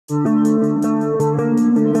Hello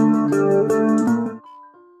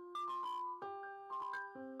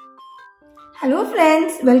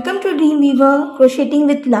friends, welcome to Dreamweaver Crocheting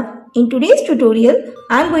with Love. In today's tutorial,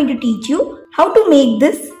 I am going to teach you how to make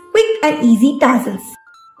this quick and easy tassels.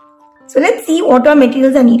 So let's see what all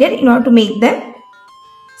materials are needed in order to make them.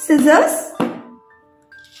 Scissors,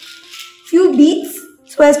 few beads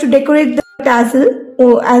so as to decorate the tassel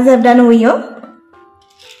as I have done over here,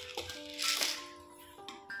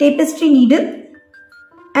 tapestry needle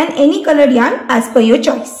and any colored yarn as per your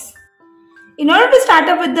choice. In order to start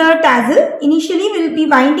up with the tassel, initially we will be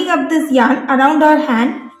winding up this yarn around our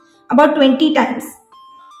hand about 20 times.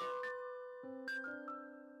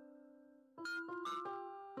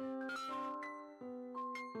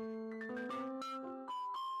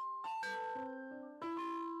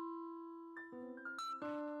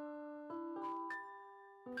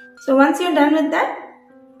 So once you are done with that,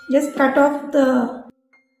 just cut off the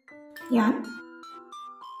yarn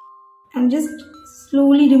and just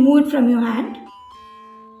slowly remove it from your hand,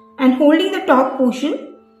 and holding the top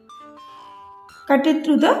portion, cut it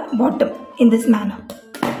through the bottom in this manner.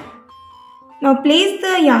 Now place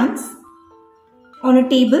the yarns on a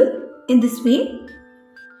table in this way.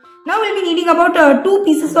 Now we'll be needing about 2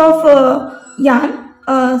 pieces of yarn,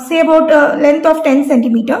 say about a length of 10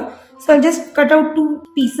 centimeter. So I'll just cut out 2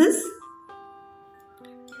 pieces.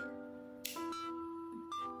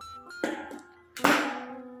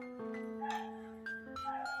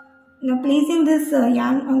 Now placing this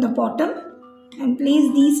yarn on the bottom and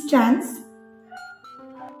place these strands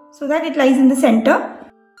so that it lies in the center.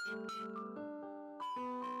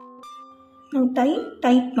 Now tie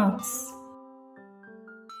tight knots.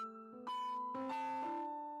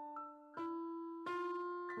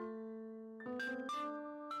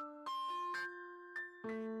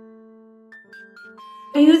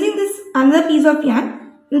 Now using this another piece of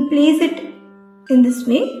yarn, we'll place it in this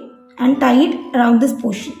way and tie it around this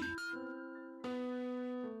portion.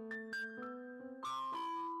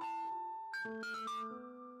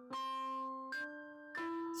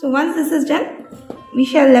 So once this is done, we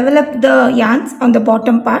shall level up the yarns on the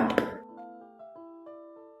bottom part.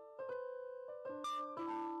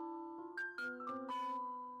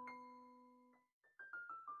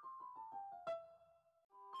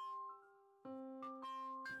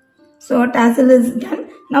 So our tassel is done.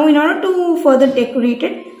 Now in order to further decorate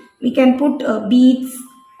it, we can put beads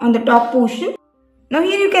on the top portion. Now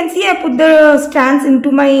here you can see I put the strands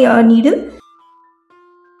into my needle.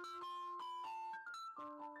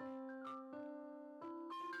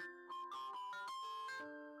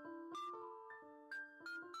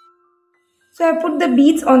 So I put the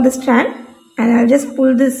beads on the strand and I'll just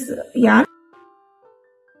pull this yarn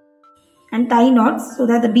and tie knots so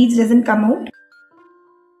that the beads doesn't come out.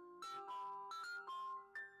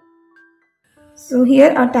 So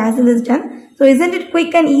here our tassel is done. So isn't it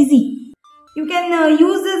quick and easy? You can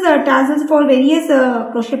use these tassels for various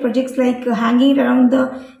crochet projects like hanging it around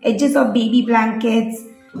the edges of baby blankets.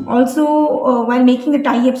 Also while making the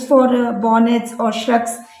tie-ups for bonnets or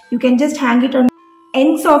shrugs, you can just hang it on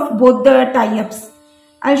ends of both the tie-ups.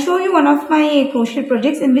 I'll show you one of my crochet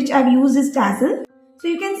projects in which I've used this tassel. So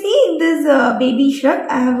you can see in this baby shrug,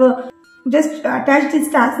 I have just attached these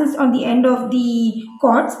tassels on the end of the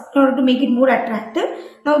cords in order to make it more attractive.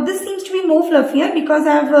 Now this seems to be more fluffier because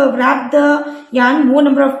I've wrapped the yarn more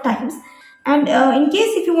number of times. And in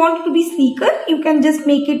case if you want it to be sleeker, you can just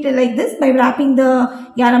make it like this by wrapping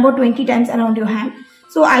the yarn about 20 times around your hand.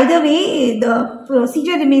 So either way, the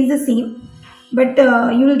procedure remains the same. But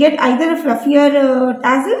you will get either a fluffier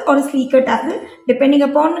tassel or a sleeker tassel depending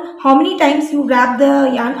upon how many times you wrap the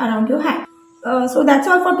yarn around your hand. So that's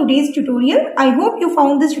all for today's tutorial. I hope you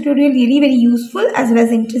found this tutorial really very useful as well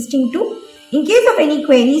as interesting too. In case of any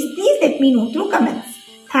queries, please let me know through comments.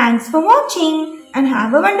 Thanks for watching and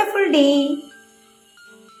have a wonderful day.